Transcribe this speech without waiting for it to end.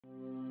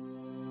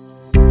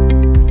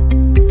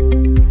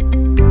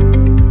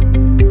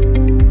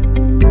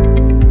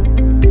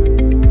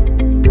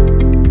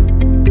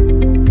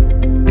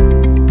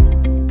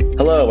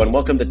and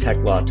welcome to Tech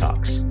Law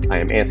Talks. I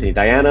am Anthony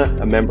Diana,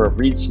 a member of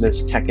Reed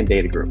Smith's Tech and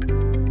Data Group.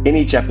 In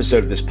each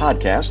episode of this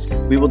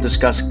podcast, we will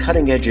discuss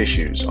cutting-edge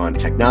issues on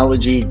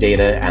technology,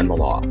 data, and the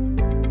law.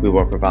 We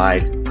will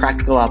provide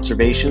practical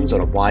observations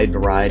on a wide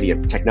variety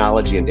of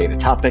technology and data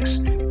topics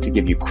to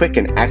give you quick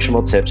and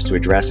actionable tips to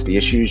address the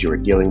issues you are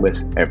dealing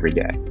with every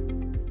day.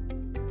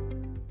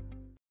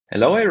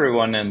 Hello,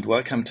 everyone, and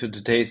welcome to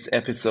today's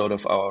episode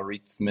of our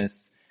Reed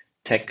Smith's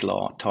Tech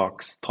Law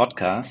Talks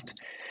podcast.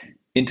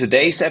 In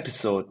today's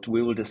episode,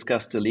 we will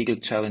discuss the legal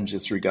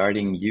challenges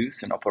regarding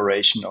use and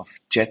operation of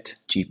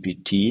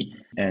ChatGPT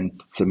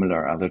and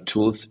similar other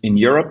tools in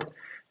Europe,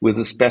 with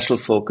a special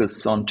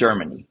focus on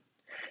Germany.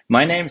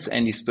 My name is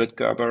Andy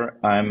Spitgerber.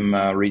 I'm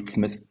a Reed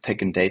Smith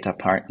Tech and Data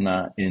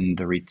Partner in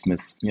the Reed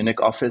Smith Munich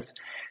office.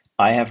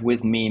 I have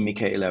with me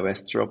Michaela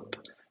Westrup,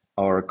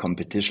 our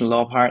competition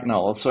law partner,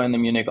 also in the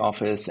Munich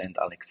office, and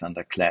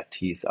Alexander Klett,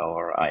 he's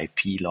our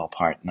IP law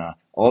partner,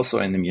 also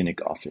in the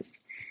Munich office.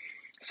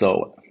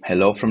 So,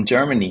 hello from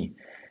Germany.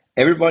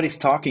 Everybody's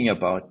talking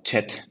about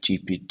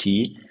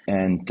ChatGPT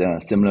and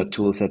similar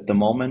tools at the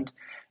moment.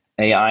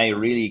 AI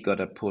really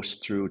got a push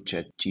through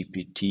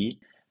ChatGPT.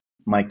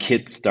 My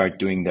kids start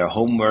doing their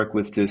homework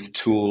with this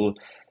tool.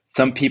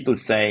 Some people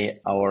say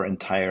our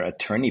entire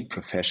attorney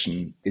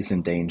profession is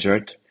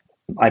endangered.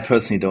 I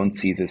personally don't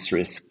see this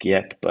risk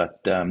yet,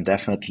 but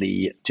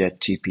definitely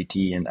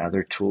ChatGPT and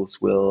other tools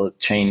will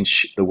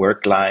change the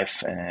work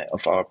life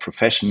of our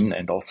profession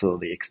and also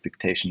the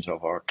expectations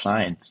of our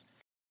clients.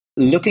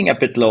 Looking a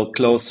bit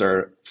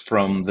closer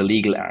from the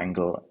legal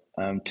angle,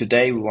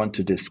 today we want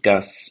to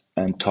discuss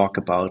and talk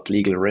about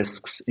legal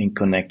risks in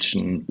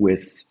connection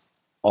with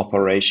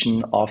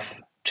operation of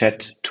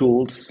chat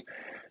tools,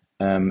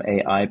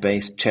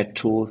 AI-based chat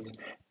tools,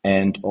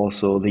 and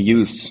also the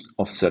use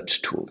of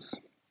such tools.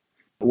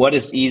 What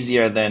is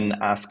easier than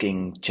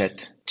asking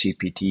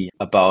ChatGPT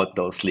about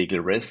those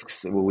legal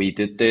risks? We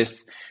did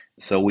this.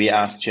 So we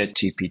asked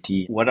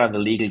ChatGPT, what are the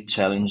legal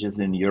challenges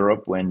in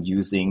Europe when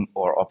using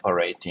or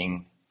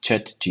operating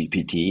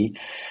ChatGPT?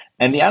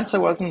 And the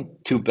answer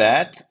wasn't too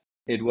bad.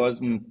 It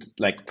wasn't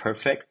like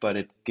perfect, but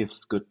it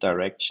gives good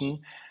direction.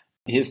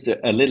 Here's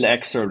a little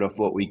excerpt of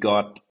what we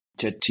got.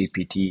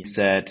 ChatGPT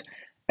said,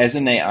 as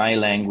an AI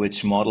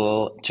language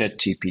model,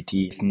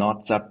 ChatGPT is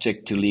not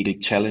subject to legal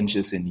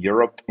challenges in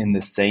Europe in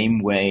the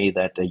same way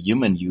that a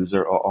human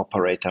user or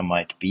operator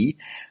might be.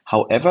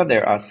 However,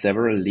 there are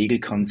several legal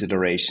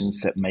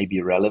considerations that may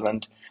be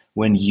relevant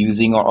when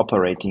using or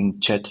operating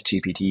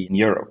ChatGPT in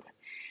Europe.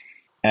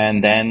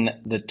 And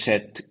then the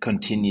chat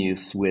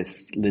continues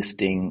with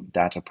listing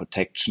data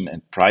protection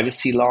and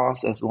privacy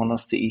laws as one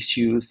of the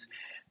issues,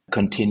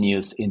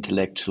 continues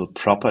intellectual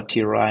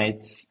property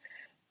rights,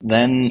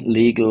 then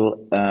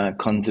legal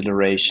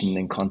consideration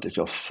in context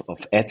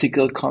of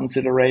ethical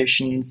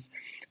considerations,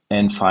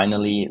 and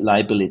finally,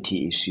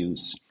 liability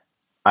issues.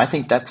 I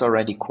think that's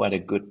already quite a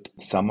good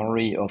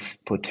summary of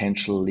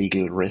potential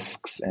legal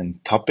risks and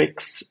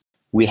topics.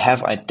 We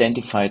have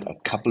identified a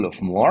couple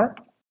of more,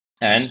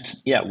 and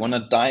want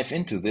to dive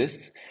into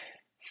this.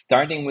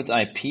 Starting with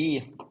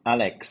IP,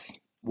 Alex,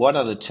 what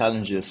are the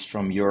challenges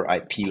from your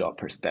IP law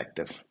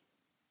perspective?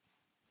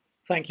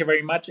 Thank you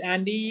very much,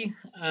 Andy.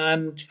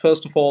 And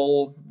first of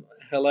all,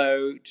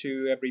 hello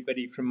to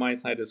everybody from my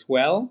side as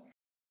well.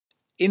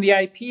 In the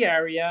IP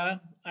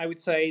area, I would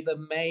say the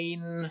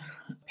main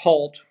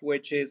part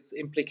which is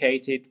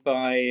implicated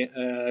by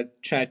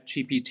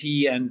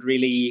ChatGPT and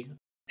really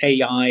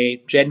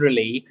AI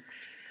generally,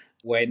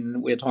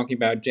 when we're talking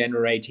about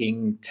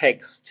generating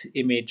text,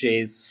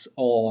 images,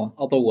 or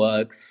other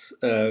works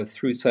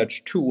through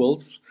such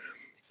tools,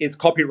 is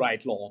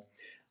copyright law.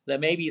 There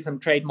may be some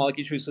trademark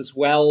issues as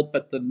well,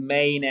 but the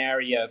main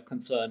area of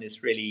concern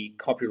is really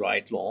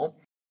copyright law.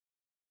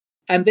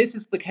 And this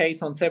is the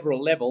case on several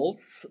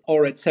levels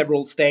or at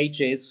several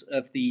stages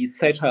of the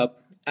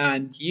setup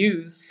and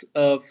use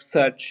of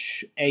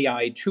such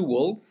AI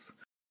tools.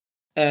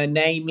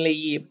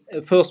 Namely,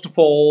 first of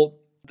all,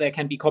 there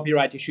can be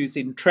copyright issues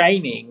in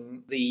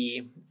training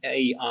the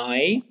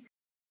AI.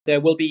 There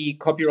will be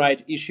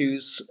copyright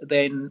issues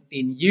then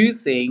in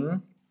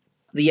using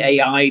the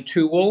AI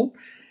tool.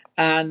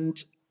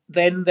 And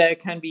then there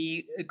can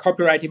be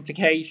copyright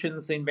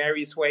implications in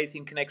various ways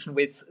in connection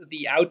with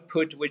the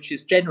output which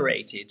is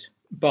generated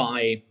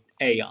by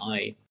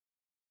AI.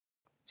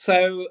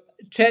 So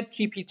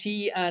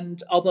ChatGPT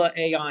and other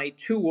AI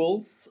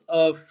tools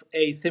of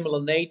a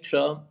similar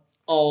nature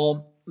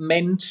are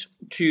meant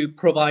to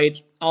provide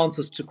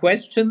answers to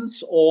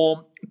questions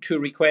or to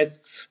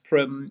requests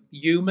from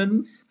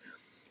humans,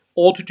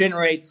 or to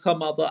generate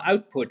some other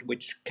output,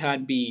 which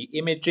can be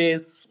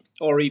images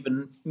or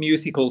even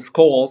musical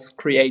scores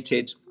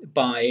created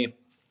by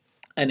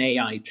an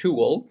AI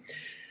tool.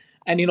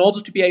 And in order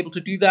to be able to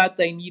do that,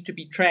 they need to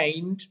be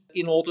trained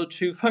in order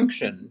to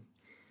function.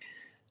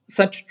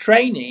 Such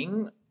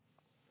training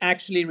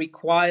actually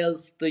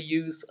requires the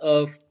use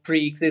of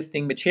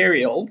pre-existing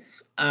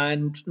materials,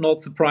 and not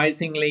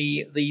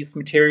surprisingly, these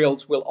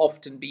materials will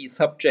often be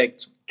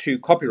subject to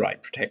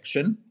copyright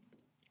protection.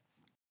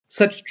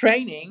 Such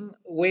training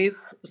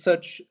with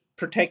such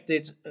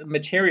protected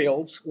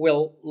materials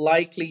will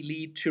likely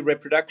lead to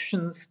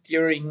reproductions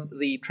during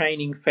the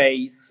training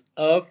phase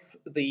of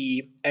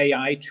the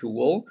AI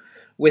tool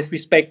with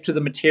respect to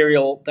the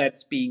material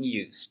that's being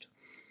used.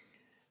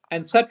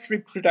 And such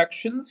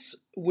reproductions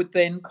would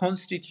then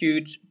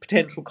constitute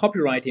potential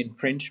copyright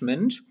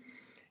infringement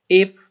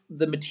if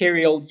the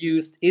material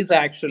used is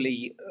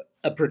actually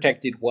a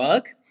protected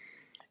work,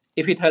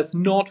 if it has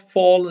not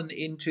fallen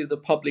into the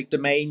public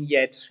domain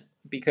yet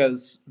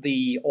because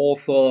the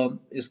author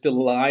is still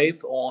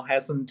alive or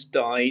hasn't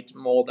died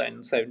more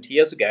than 70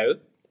 years ago,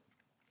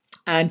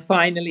 and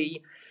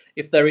finally,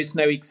 if there is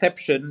no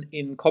exception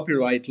in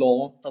copyright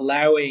law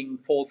allowing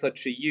for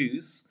such a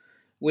use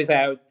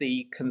without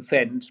the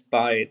consent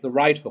by the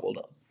right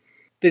holder.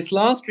 This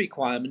last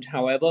requirement,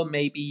 however,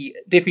 may be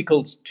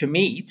difficult to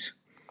meet,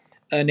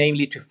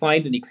 namely to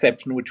find an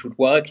exception which would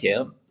work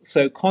here.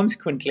 So,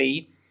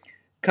 consequently,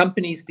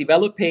 companies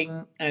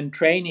developing and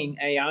training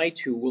AI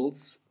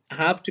tools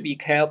have to be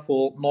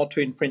careful not to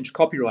infringe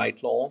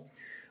copyright law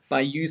by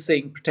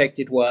using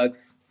protected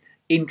works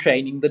in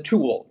training the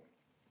tool.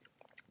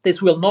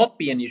 This will not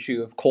be an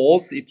issue, of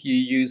course, if you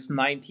use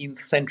 19th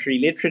century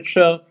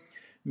literature,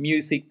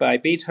 music by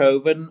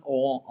Beethoven,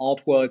 or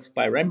artworks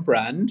by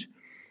Rembrandt,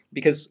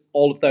 because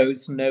all of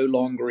those no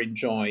longer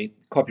enjoy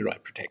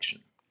copyright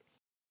protection.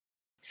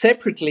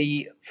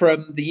 Separately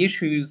from the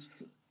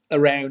issues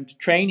around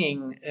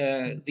training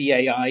the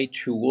AI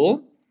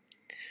tool,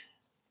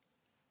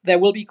 there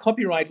will be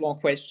copyright law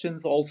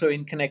questions also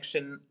in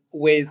connection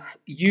with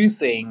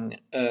using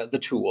the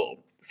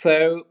tool.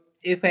 So,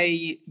 if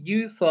a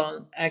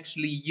user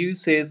actually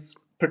uses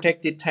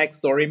protected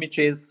text or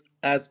images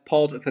as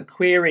part of a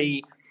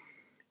query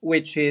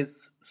which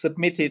is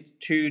submitted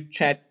to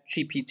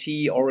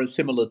ChatGPT or a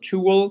similar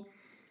tool,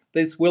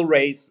 this will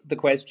raise the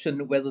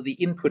question whether the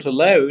input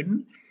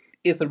alone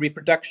is a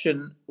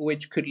reproduction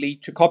which could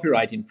lead to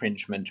copyright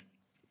infringement.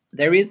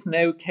 There is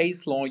no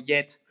case law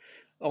yet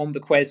on the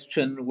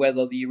question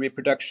whether the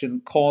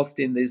reproduction caused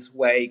in this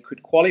way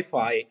could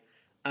qualify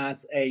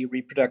as a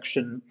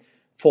reproduction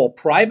for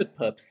private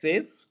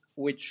purposes,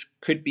 which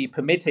could be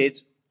permitted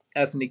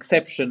as an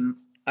exception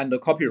under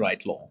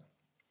copyright law.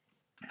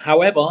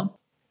 However,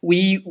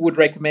 we would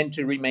recommend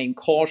to remain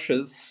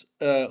cautious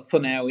for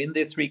now in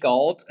this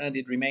regard, and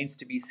it remains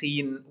to be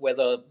seen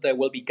whether there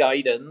will be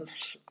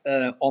guidance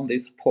on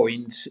this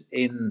point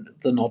in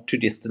the not too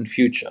distant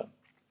future.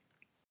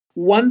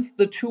 Once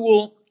the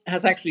tool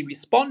has actually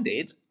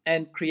responded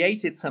and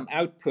created some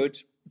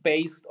output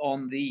based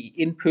on the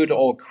input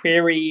or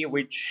query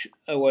which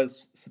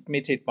was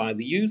submitted by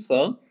the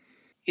user,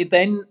 it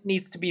then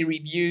needs to be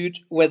reviewed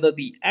whether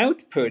the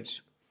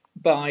output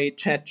by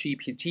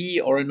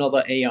ChatGPT or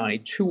another AI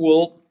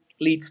tool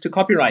leads to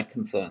copyright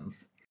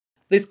concerns.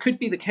 This could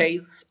be the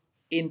case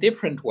in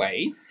different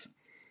ways.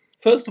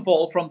 First of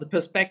all, from the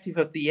perspective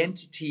of the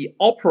entity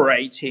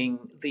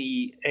operating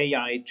the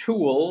AI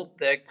tool,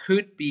 there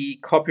could be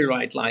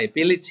copyright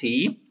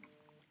liability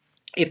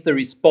if the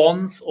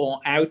response or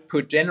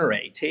output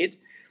generated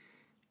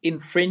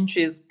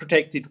infringes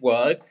protected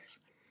works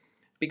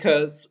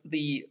because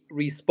the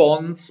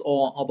response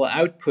or other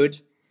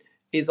output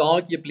is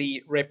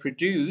arguably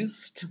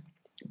reproduced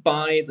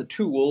by the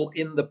tool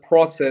in the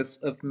process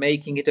of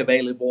making it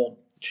available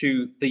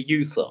to the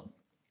user.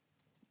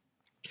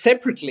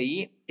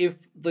 Separately,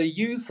 if the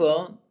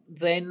user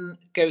then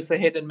goes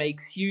ahead and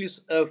makes use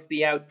of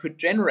the output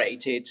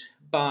generated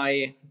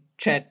by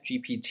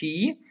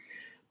ChatGPT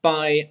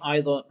by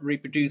either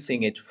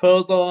reproducing it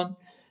further,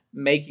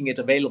 making it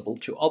available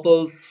to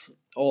others,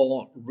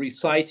 or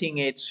reciting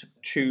it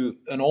to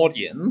an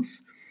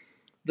audience,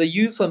 the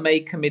user may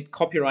commit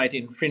copyright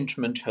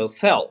infringement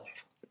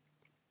herself.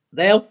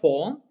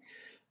 Therefore,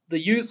 the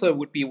user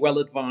would be well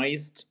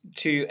advised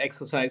to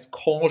exercise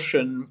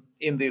caution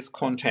in this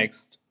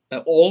context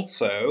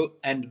also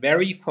and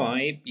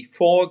verify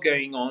before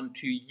going on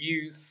to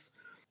use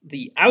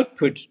the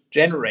output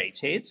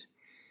generated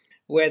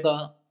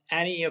whether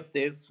any of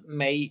this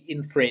may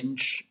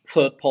infringe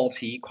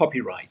third-party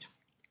copyright.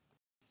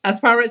 As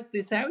far as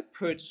this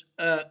output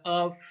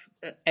of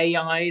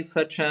AI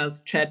such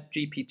as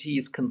ChatGPT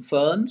is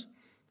concerned,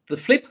 the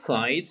flip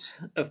side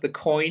of the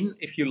coin,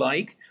 if you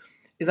like,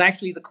 is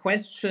actually the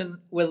question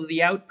whether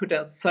the output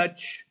as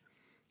such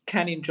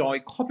can enjoy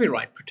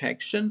copyright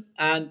protection,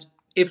 and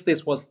if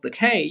this was the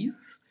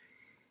case,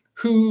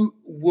 who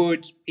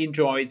would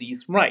enjoy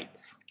these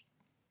rights?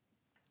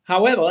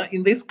 However,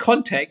 in this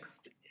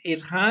context,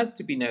 it has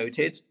to be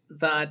noted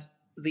that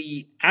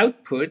the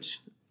output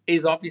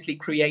is obviously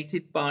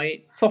created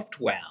by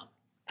software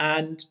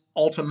and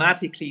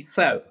automatically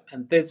so.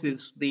 And this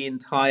is the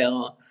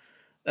entire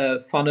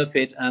fun of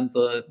it and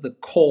the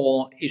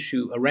core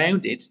issue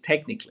around it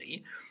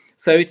technically.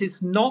 So it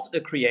is not a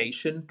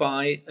creation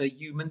by a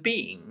human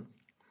being.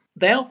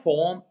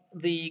 Therefore,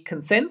 the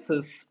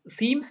consensus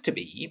seems to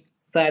be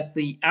that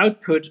the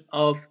output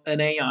of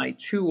an AI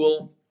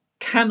tool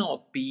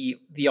cannot be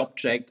the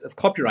object of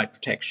copyright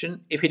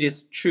protection if it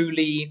is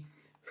truly,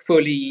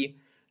 fully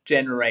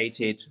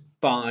generated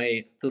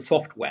by the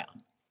software.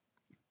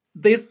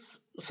 This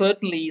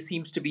certainly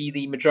seems to be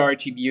the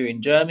majority view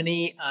in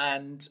Germany,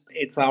 and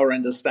it's our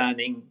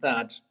understanding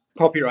that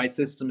copyright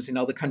systems in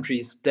other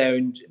countries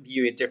don't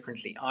view it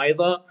differently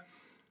either.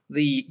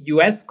 The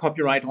US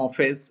Copyright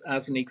Office,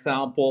 as an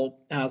example,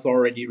 has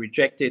already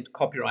rejected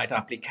copyright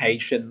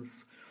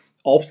applications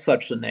of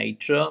such a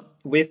nature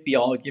with the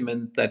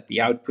argument that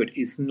the output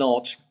is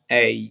not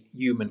a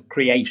human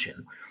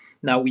creation.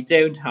 Now, we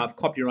don't have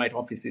copyright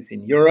offices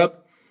in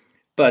Europe,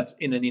 but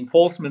in an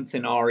enforcement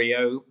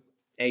scenario,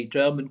 a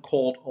German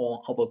court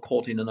or other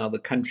court in another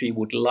country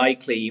would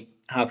likely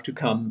have to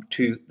come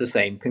to the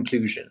same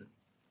conclusion.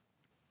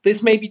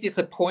 This may be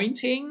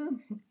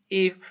disappointing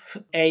if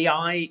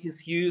AI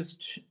is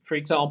used, for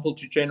example,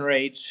 to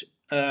generate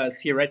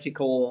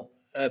theoretical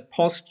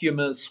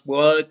posthumous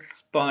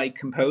works by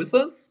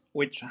composers,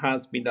 which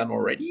has been done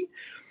already,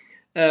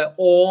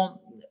 or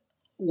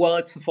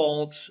works of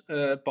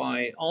art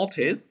by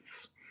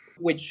artists,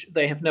 which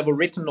they have never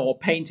written or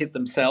painted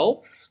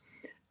themselves,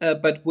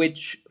 but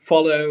which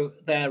follow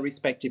their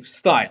respective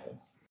style.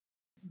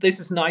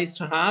 This is nice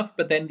to have,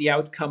 but then the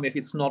outcome, if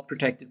it's not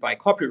protected by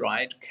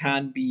copyright,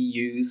 can be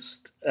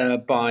used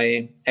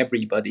by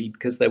everybody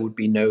because there would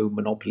be no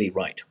monopoly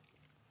right.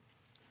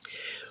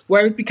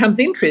 Where it becomes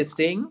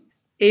interesting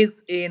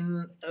is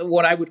in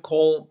what I would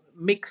call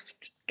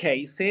mixed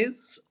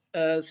cases.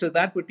 So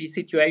that would be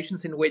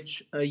situations in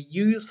which a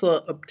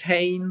user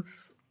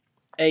obtains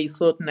a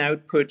certain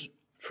output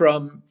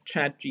from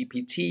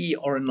ChatGPT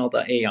or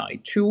another AI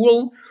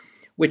tool,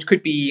 which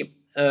could be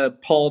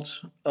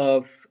part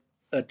of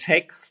a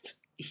text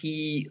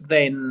he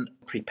then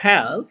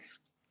prepares.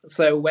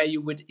 So, where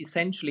you would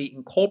essentially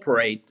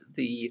incorporate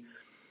the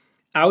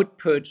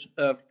output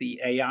of the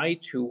AI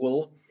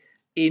tool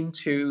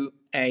into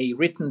a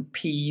written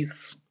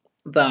piece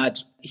that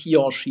he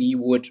or she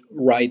would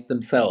write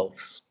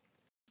themselves.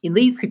 In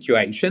these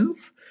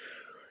situations,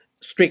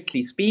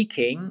 strictly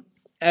speaking,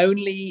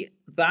 only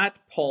that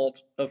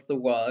part of the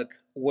work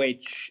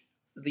which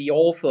the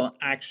author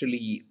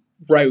actually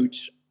wrote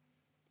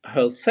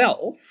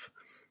herself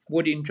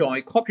would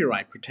enjoy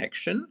copyright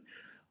protection,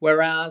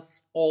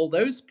 whereas all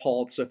those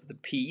parts of the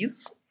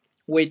piece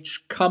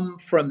which come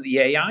from the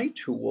AI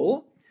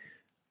tool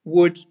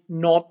would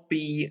not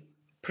be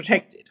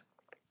protected.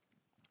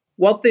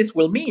 What this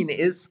will mean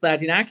is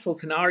that in actual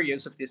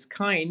scenarios of this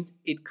kind,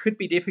 it could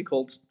be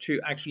difficult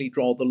to actually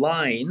draw the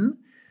line,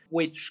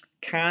 which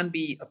can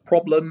be a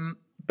problem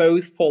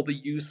both for the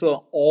user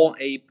or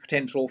a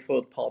potential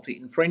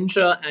third-party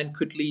infringer and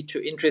could lead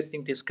to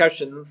interesting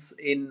discussions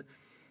in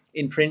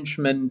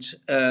infringement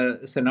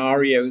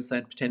scenarios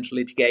and potential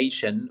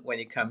litigation when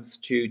it comes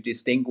to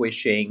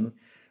distinguishing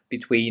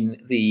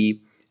between the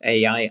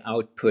AI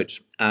output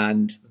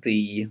and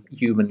the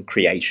human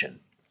creation.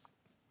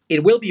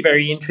 It will be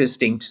very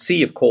interesting to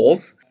see, of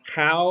course,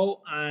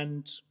 how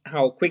and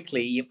how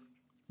quickly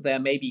there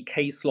may be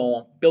case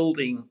law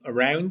building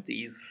around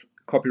these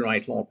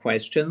copyright law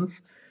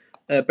questions,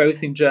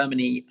 both in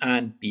Germany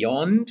and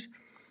beyond.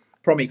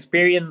 From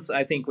experience,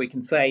 I think we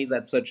can say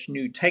that such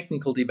new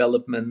technical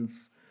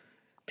developments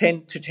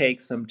tend to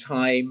take some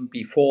time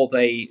before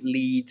they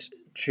lead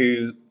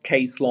to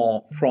case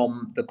law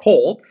from the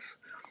courts.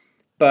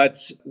 But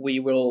we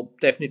will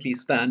definitely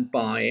stand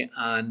by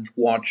and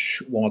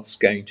watch what's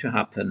going to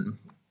happen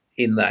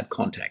in that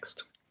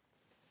context.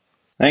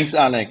 Thanks,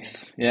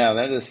 Alex. Yeah,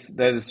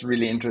 that is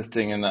really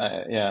interesting, and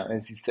yeah,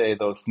 as you say,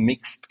 those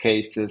mixed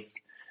cases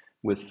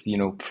with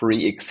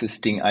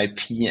pre-existing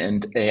IP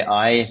and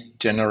AI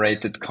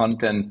generated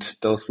content,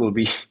 those will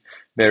be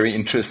very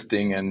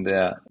interesting, and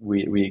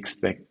we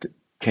expect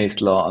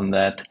case law on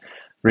that.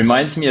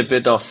 Reminds me a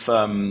bit of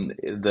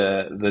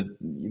the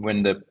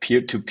when the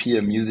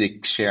peer-to-peer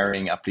music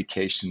sharing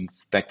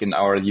applications back in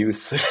our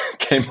youth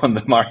came on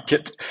the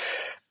market,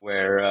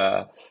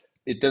 where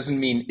it doesn't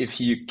mean if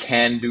you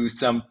can do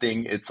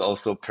something, it's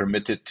also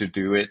permitted to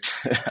do it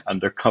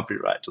under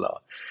copyright law.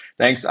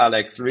 Thanks,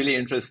 Alex. Really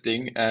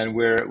interesting, and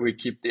we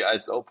keep the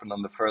eyes open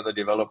on the further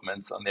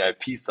developments on the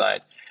IP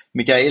side.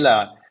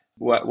 Michaela,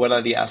 what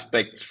are the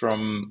aspects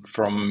from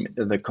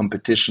the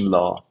competition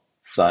law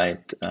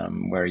side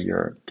where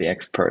you're the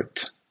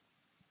expert?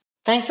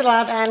 Thanks a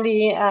lot,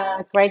 Andy.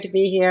 Great to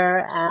be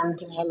here, and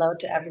hello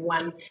to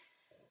everyone.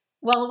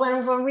 Well,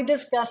 when we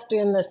discussed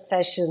during this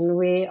session,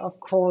 of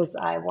course,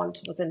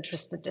 was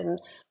interested in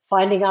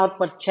finding out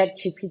what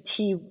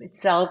ChatGPT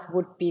itself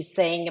would be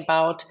saying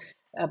about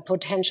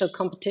potential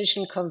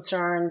competition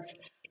concerns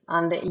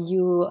under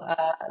EU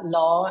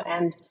law,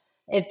 and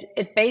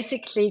it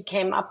basically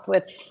came up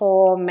with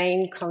four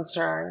main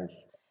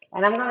concerns.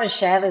 And I'm going to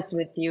share this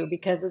with you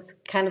because it's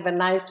kind of a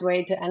nice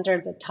way to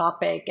enter the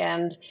topic.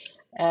 And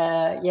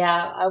I'm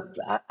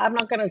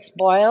not going to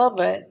spoil,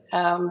 but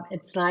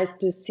it's nice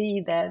to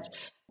see that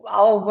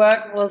our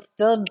work will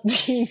still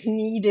be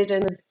needed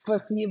in the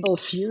foreseeable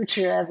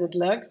future as it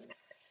looks.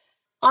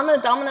 On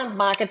a dominant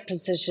market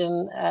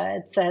position,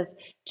 it says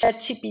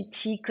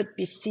ChatGPT could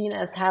be seen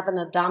as having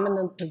a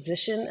dominant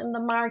position in the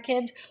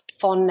market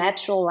for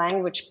natural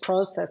language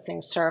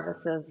processing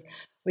services,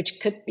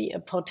 which could be a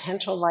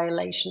potential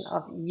violation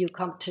of EU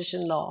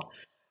competition law.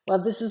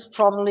 Well, this is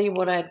probably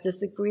what I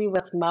disagree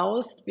with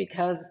most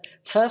because,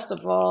 first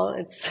of all,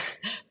 it's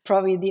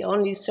probably the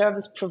only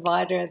service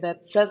provider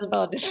that says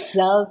about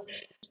itself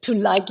to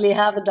likely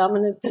have a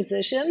dominant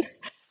position.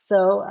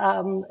 So,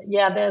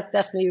 yeah, there's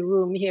definitely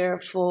room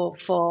here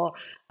for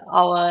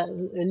our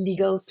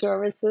legal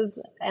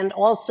services, and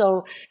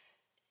also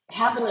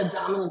having a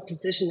dominant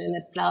position in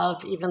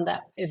itself, even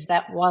that if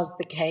that was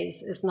the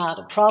case, is not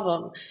a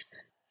problem.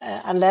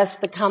 Unless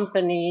the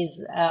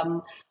companies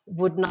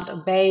would not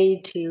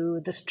obey to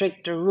the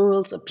stricter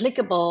rules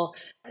applicable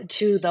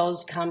to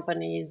those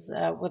companies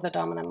with a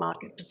dominant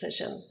market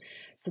position.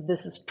 So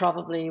this is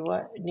probably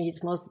what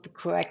needs most of the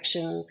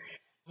correction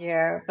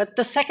here. But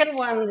the second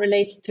one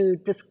relates to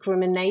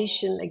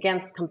discrimination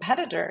against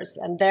competitors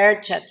and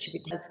their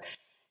ChatGPT.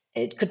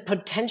 It could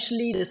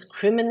potentially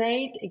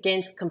discriminate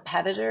against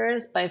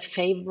competitors by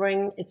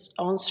favoring its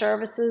own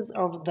services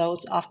over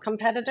those of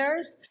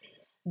competitors,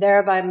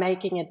 thereby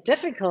making it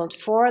difficult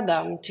for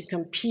them to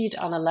compete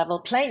on a level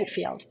playing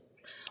field.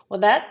 Well,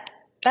 that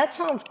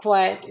sounds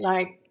quite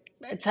like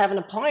it's having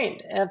a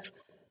point. If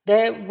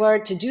they were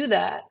to do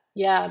that,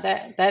 yeah,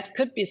 that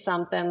could be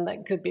something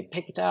that could be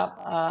picked up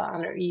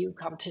under EU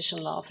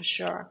competition law for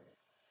sure.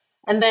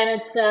 And then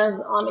it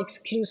says on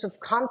exclusive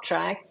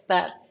contracts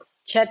that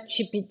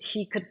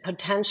ChatGPT could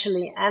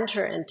potentially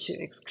enter into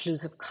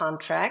exclusive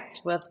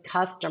contracts with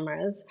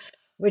customers,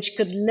 which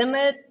could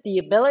limit the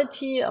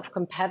ability of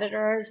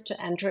competitors to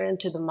enter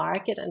into the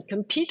market and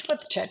compete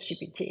with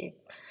ChatGPT.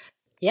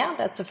 Yeah,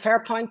 that's a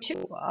fair point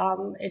too.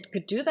 It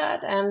could do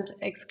that, and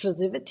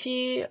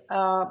exclusivity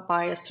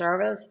by a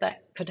service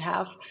that could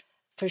have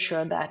for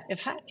sure that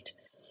effect.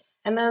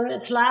 And then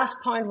its last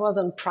point was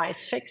on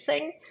price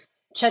fixing.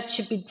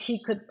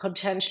 ChatGPT could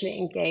potentially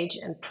engage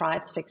in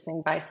price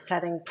fixing by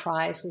setting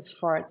prices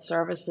for its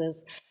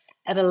services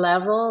at a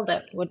level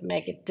that would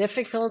make it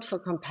difficult for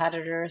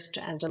competitors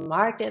to enter the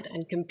market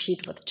and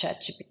compete with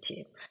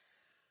ChatGPT.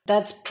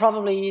 That's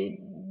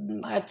probably,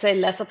 I'd say,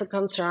 less of a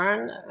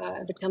concern.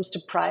 If it comes to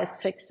price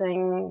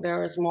fixing,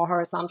 there's more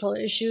horizontal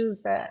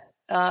issues that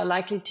are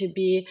likely to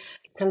be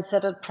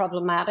considered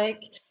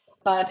problematic,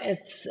 but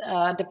it's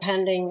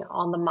depending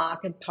on the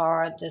market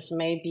part, this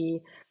may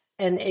be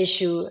an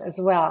issue as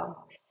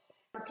well.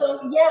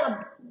 So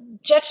yeah,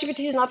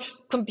 ChatGPT is not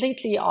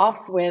completely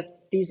off with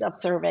these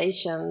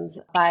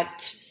observations,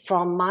 but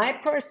from my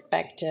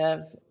perspective,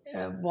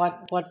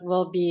 what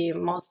will be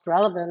most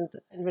relevant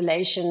in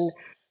relation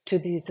to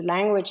these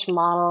language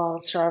model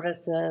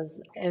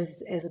services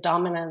is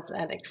dominance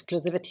and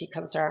exclusivity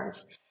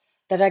concerns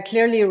that are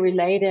clearly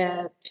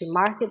related to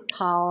market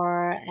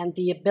power and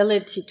the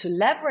ability to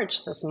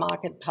leverage this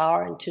market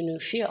power into new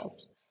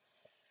fields.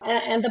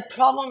 And the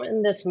problem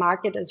in this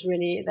market is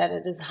really that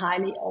it is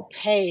highly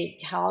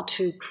opaque how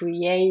to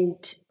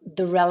create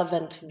the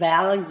relevant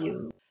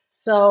value.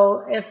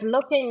 So if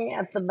looking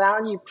at the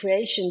value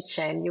creation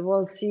chain, you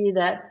will see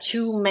that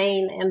two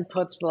main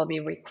inputs will be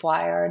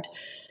required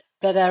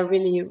that are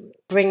really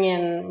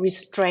bringing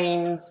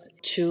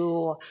restraints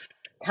to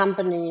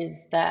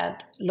companies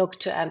that look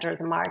to enter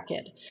the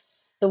market.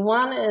 The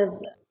one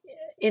is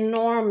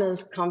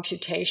enormous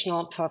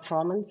computational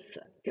performance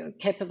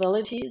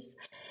capabilities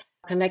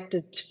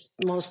connected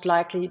most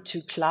likely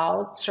to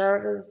cloud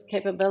service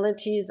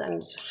capabilities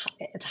and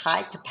at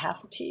high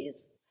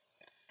capacities.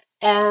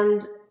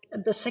 And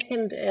the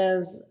second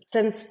is,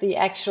 since the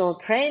actual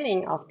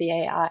training of the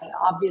AI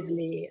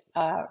obviously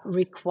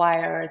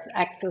requires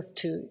access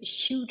to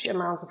huge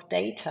amounts of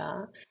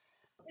data,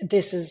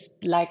 this is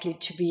likely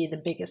to be the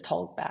biggest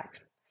holdback.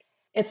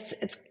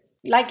 It's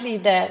likely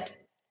that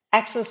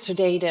access to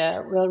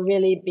data will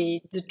really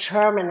be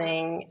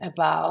determining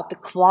about the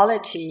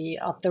quality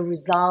of the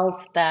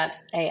results that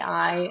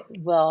AI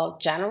will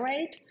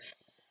generate.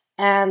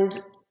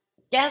 And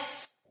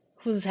guess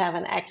who's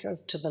having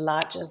access to the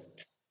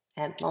largest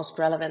and most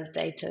relevant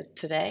data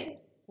today?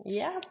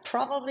 Yeah,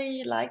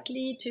 probably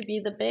likely to be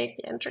the big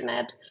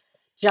internet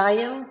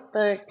giants,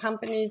 the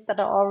companies that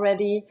are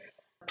already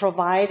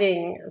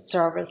providing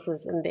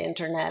services in the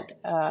internet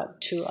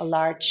to a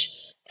large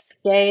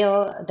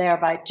scale,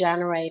 thereby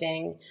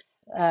generating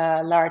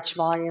large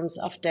volumes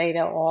of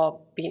data or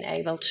being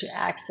able to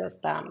access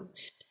them.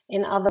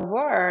 In other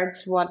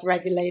words, what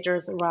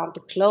regulators around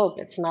the globe,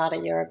 it's not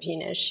a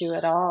European issue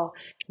at all,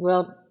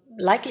 will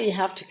likely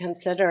have to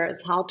consider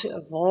is how to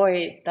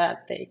avoid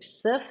that the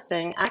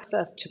existing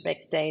access to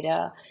big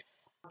data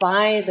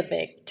by the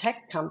big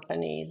tech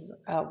companies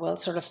will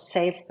sort of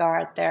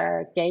safeguard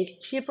their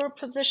gatekeeper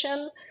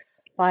position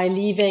by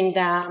leaving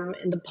them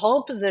in the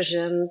pole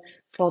position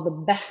for the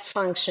best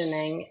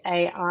functioning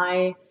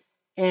AI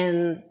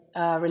in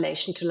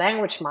relation to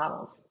language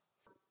models.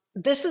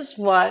 This is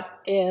what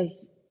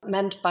is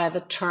meant by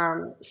the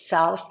term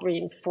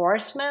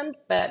self-reinforcement,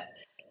 but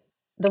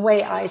the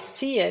way I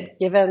see it,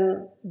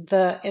 given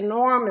the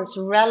enormous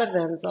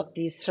relevance of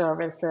these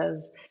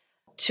services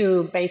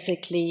to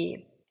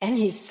basically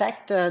any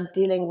sector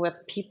dealing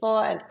with people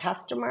and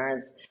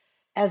customers,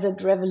 as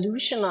it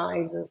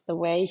revolutionizes the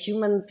way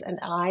humans and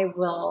I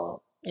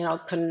will,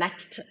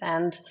 connect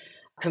and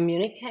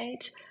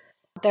communicate.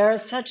 There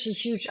is such a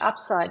huge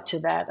upside to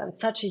that and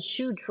such a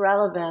huge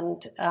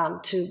relevant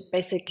to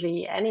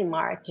basically any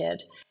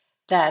market,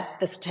 that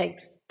this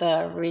takes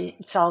the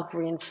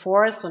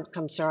self-reinforcement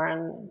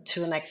concern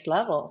to a next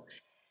level.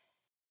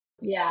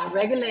 Yeah,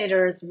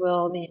 regulators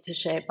will need to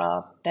shape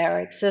up their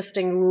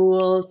existing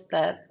rules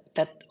that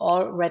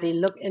already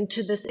look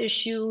into this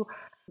issue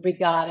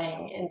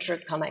regarding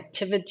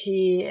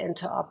interconnectivity,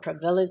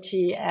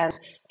 interoperability, and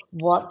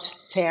what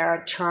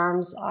fair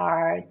terms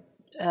are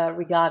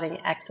regarding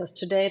access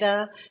to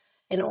data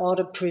in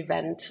order to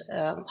prevent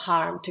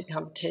harm to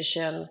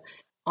competition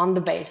on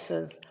the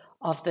basis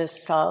of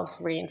this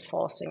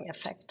self-reinforcing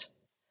effect.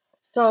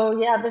 So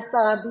yeah, these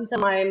are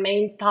my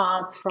main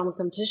thoughts from a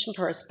competition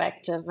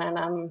perspective, and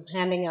I'm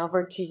handing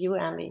over to you,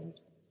 Andy.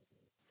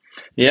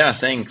 Yeah,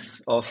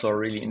 thanks. Also,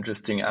 really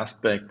interesting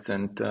aspects,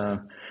 and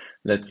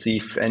let's see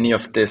if any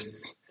of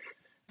this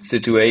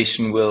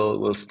situation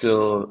will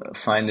still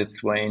find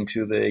its way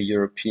into the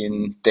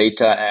European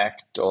Data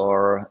Act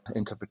or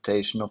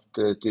interpretation of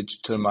the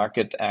Digital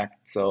Market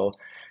Act. So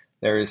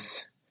there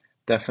is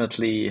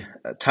definitely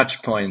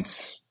touch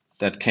points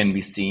that can be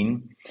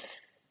seen.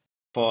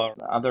 For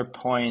other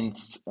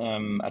points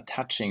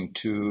attaching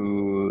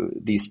to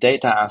these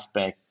data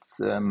aspects,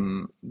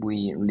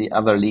 the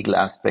other legal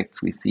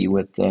aspects we see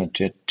with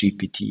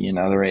ChatGPT and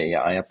other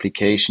AI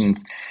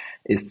applications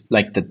is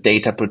like the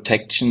data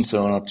protection.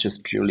 So not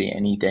just purely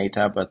any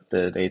data, but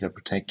the data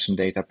protection,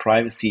 data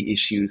privacy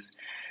issues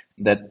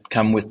that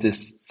come with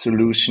this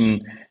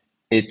solution.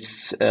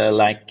 It's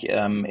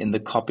in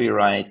the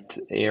copyright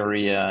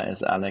area,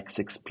 as Alex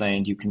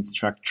explained, you can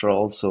structure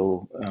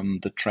also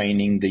the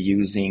training, the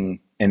using,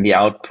 and the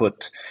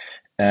output.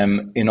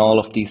 In all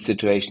of these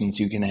situations,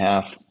 you can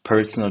have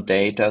personal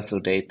data, so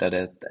data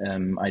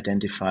that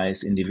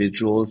identifies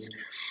individuals,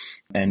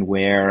 and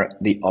where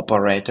the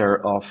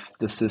operator of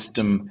the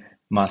system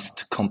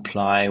must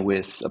comply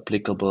with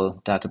applicable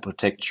data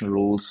protection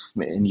rules.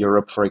 In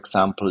Europe, for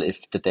example,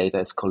 if the data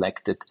is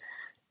collected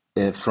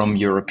from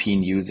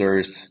European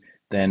users,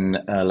 then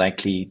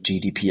likely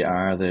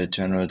GDPR, the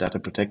General Data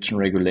Protection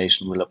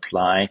Regulation, will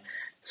apply.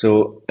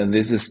 So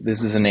this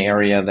is an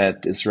area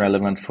that is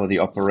relevant for the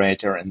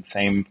operator, and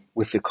same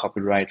with the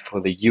copyright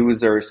for the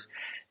users.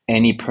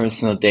 Any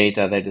personal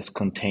data that is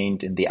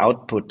contained in the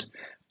output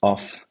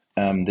of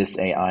this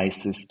AI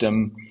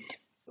system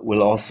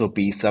will also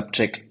be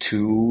subject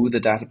to the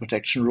data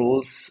protection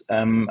rules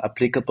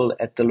applicable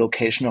at the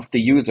location of the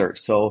user.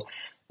 So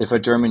if a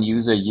German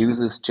user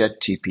uses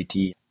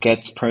ChatGPT,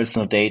 gets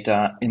personal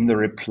data in the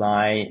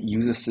reply,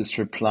 uses this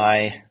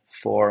reply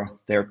for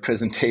their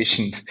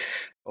presentation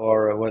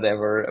or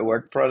whatever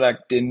work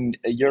product in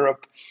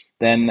Europe,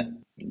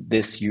 then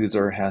this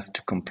user has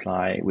to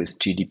comply with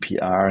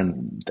GDPR,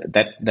 and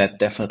that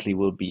definitely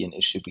will be an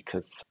issue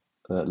because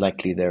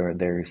likely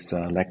there is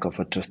a lack of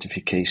a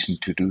justification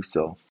to do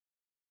so.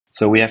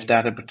 So we have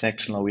data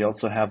protection law. We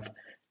also have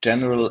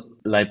general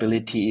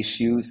liability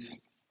issues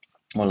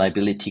or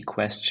liability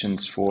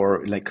questions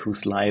for like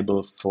who's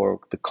liable for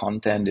the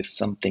content if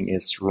something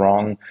is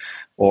wrong,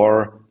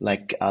 or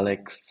like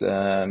Alex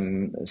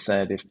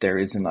said, if there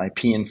is an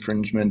IP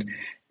infringement,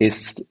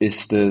 is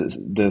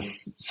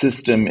the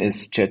system,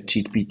 is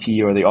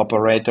ChatGPT or the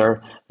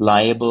operator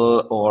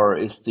liable, or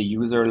is the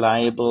user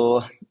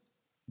liable?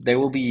 There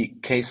will be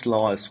case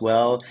law as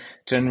well.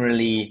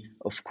 Generally,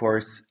 of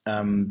course,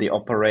 the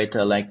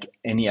operator, like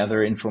any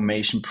other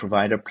information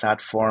provider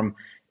platform,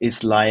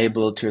 is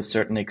liable to a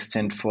certain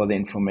extent for the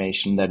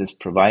information that is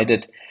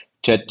provided.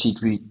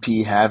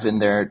 ChatGPT have in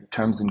their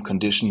terms and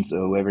conditions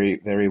a very,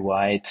 very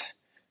wide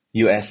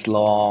US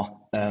law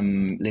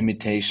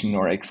limitation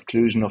or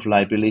exclusion of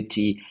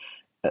liability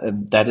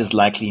that is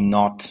likely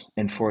not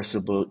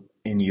enforceable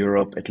in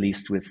Europe, at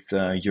least with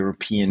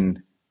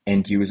European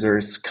end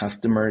users,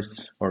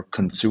 customers, or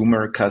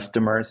consumer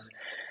customers.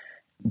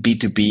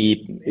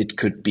 B2B, it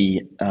could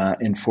be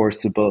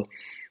enforceable.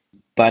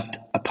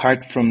 But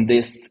apart from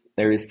this,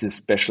 there is this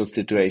special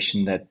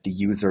situation that the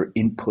user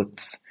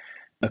inputs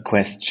a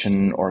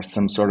question or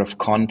some sort of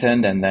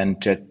content, and then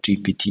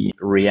ChatGPT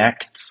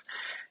reacts.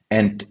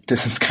 And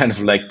this is kind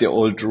of like the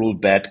old rule,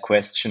 bad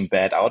question,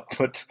 bad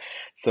output.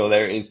 So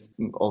there is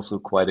also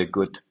quite a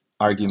good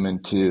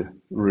argument to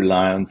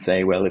rely on,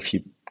 say, well, if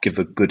you give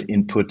a good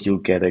input, you'll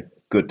get a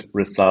good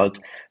result.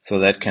 So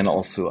that can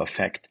also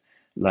affect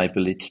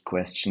liability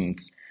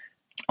questions.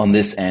 On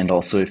this end,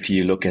 also, if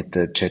you look at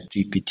the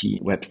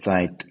ChatGPT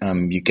website,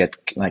 you get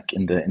like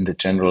in the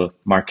general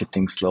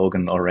marketing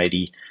slogan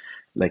already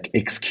like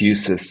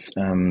excuses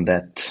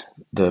that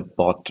the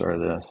bot or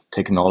the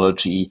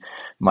technology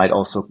might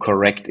also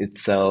correct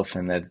itself,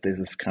 and that this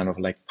is kind of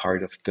like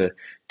part of the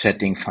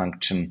chatting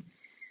function.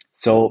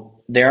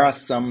 So there are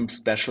some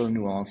special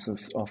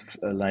nuances of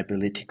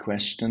liability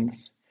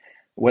questions.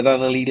 What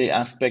other legal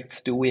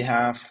aspects do we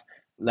have?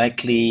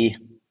 Likely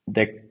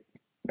there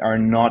are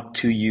not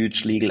too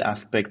huge legal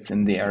aspects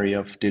in the area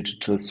of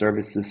Digital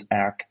Services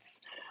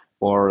Acts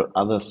or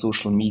other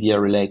social media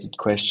related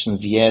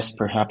questions. Yes,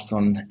 perhaps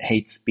on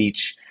hate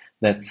speech,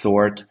 that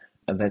sort.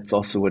 That's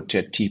also what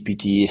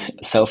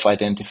ChatGPT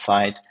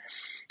self-identified.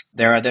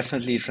 There are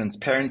definitely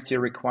transparency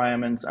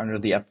requirements under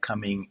the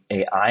upcoming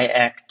AI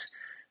Act,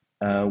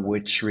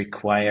 which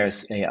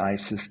requires AI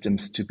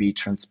systems to be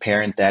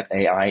transparent that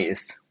AI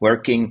is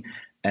working,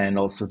 and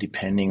also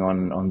depending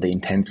on the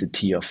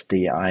intensity of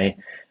the AI,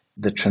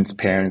 the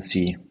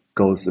transparency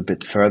goes a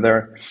bit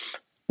further.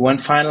 One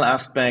final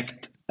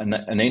aspect,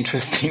 an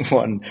interesting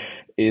one,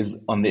 is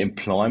on the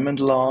employment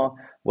law.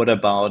 What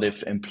about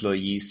if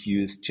employees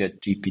use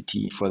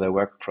ChatGPT for their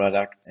work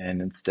product,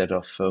 and instead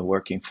of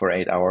working for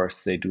 8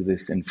 hours, they do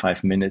this in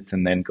 5 minutes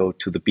and then go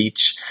to the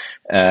beach?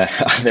 Are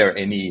there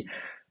any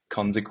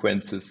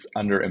consequences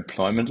under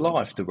employment law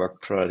if the work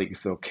product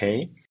is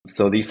okay?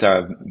 So these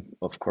are,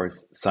 of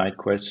course, side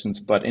questions,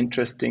 but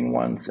interesting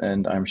ones,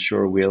 and I'm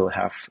sure we'll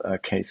have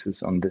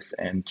cases on this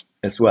end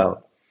as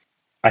well.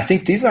 I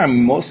think these are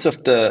most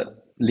of the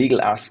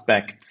legal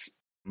aspects,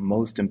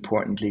 most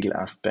important legal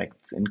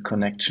aspects in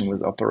connection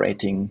with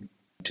operating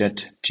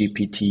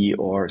ChatGPT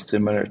or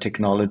similar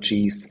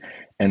technologies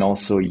and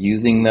also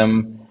using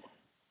them.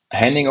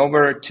 Handing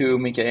over to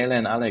Michaela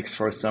and Alex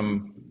for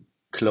some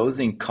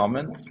closing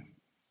comments.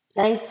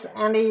 Thanks,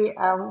 Andy.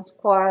 Of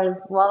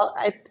course. Well,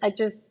 I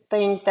just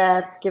think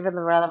that given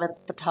the relevance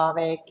of the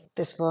topic,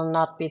 this will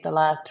not be the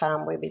last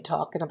time we'll be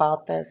talking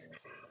about this.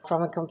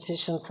 From a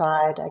competition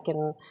side, I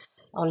can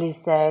only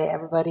say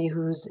everybody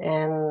who's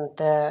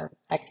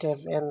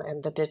active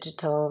in the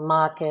digital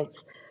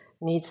markets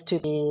needs to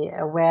be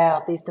aware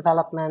of these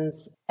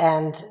developments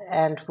and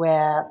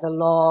where the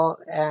law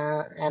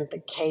and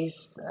the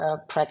case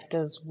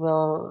practice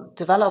will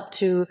develop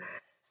to.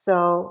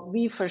 So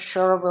we for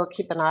sure will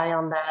keep an eye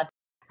on that.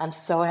 I'm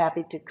so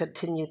happy to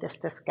continue this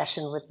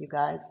discussion with you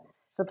guys.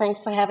 So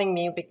thanks for having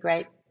me. It'd be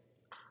great.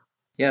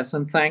 Yes,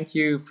 and thank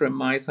you from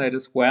my side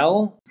as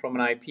well. From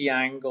an IP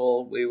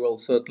angle, we will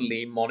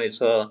certainly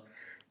monitor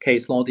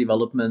case law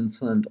developments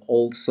and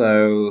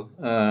also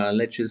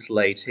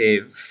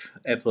legislative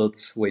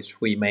efforts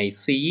which we may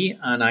see.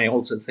 And I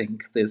also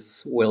think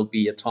this will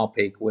be a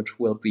topic which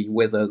will be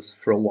with us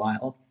for a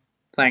while.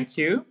 Thank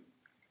you.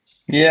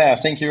 Yeah,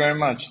 thank you very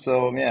much.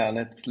 So yeah,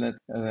 let's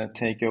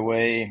take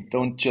away.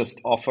 Don't just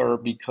offer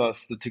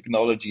because the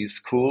technology is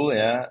cool.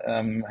 Yeah,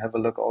 have a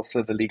look also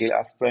at the legal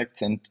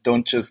aspects, and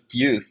don't just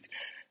use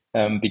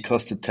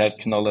because the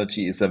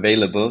technology is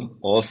available.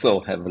 Also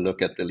have a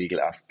look at the legal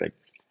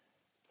aspects.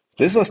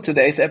 This was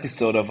today's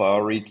episode of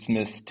our Reed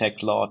Smith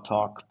Tech Law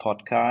Talk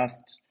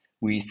podcast.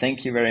 We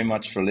thank you very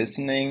much for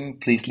listening.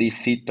 Please leave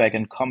feedback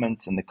and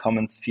comments in the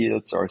comments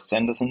fields or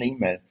send us an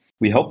email.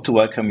 We hope to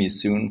welcome you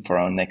soon for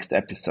our next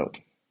episode.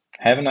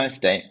 Have a nice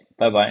day.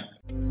 Bye-bye.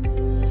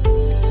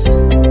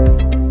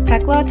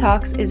 Tech Law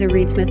Talks is a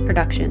Reed Smith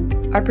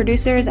production. Our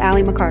producer is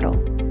Ali McCardle.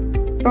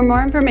 For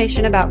more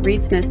information about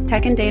Reed Smith's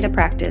tech and data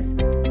practice,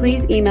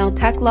 please email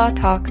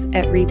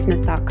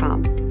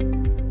techlawtalks@reedsmith.com.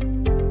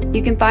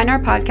 You can find our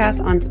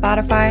podcasts on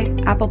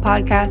Spotify, Apple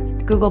Podcasts,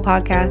 Google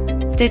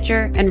Podcasts,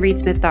 Stitcher, and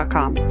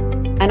reedsmith.com,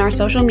 and our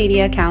social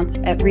media accounts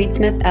at Reed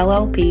Smith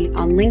LLP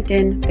on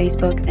LinkedIn,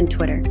 Facebook, and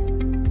Twitter.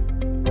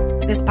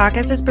 This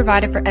podcast is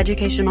provided for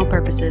educational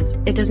purposes.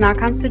 It does not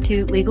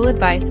constitute legal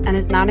advice and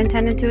is not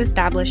intended to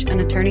establish an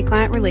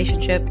attorney-client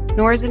relationship,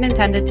 nor is it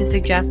intended to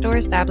suggest or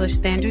establish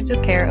standards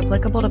of care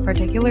applicable to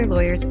particular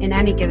lawyers in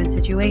any given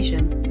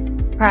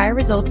situation. Prior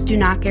results do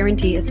not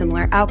guarantee a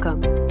similar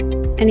outcome.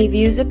 Any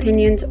views,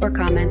 opinions, or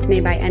comments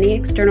made by any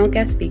external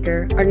guest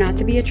speaker are not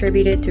to be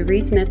attributed to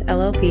Reed Smith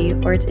LLP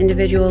or its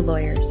individual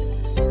lawyers.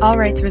 All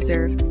rights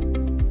reserved.